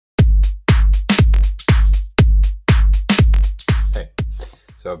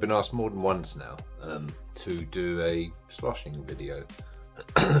So I've been asked more than once now to do a sloshing video.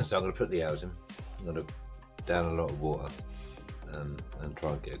 So I'm going to put the hours in, I'm going to down a lot of water and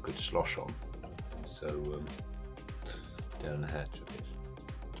try and get a good slosh on. So down the hatch a bit.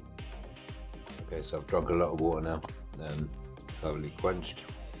 Okay, so I've drunk a lot of water now, thoroughly quenched.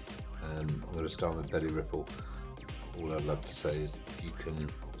 I'm going to start with belly ripple. All I'd love to say is if you can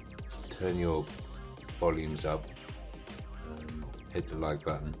turn your volumes up, hit the like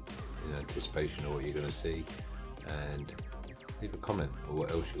button in anticipation of what you're going to see, and leave a comment or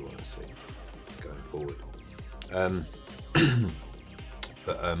what else you want to see going forward.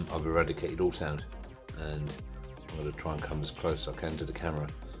 But I've eradicated all sound, and I'm going to try and come as close as I can to the camera.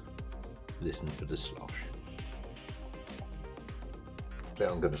 Listen for the slosh. I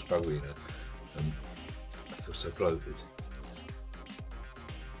bet I'm going to struggle, you know. I feel so bloated.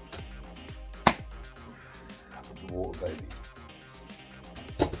 Water, baby.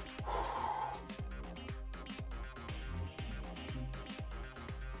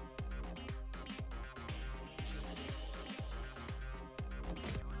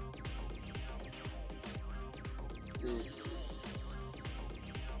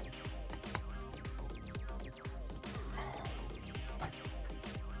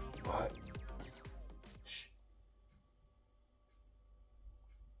 Right. Shh.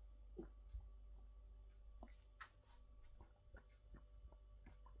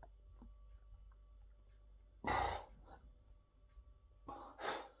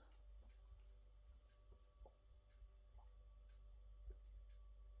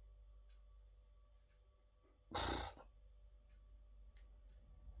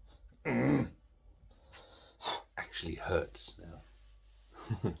 Actually hurts now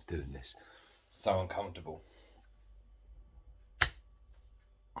doing this. So uncomfortable.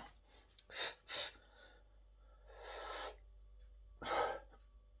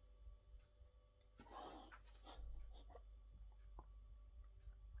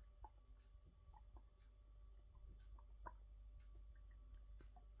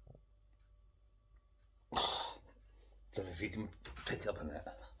 Don't know if you can pick up on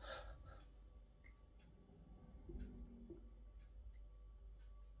that.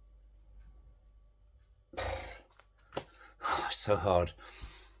 So hard.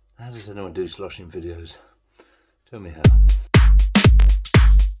 How does anyone do sloshing videos? Tell me how.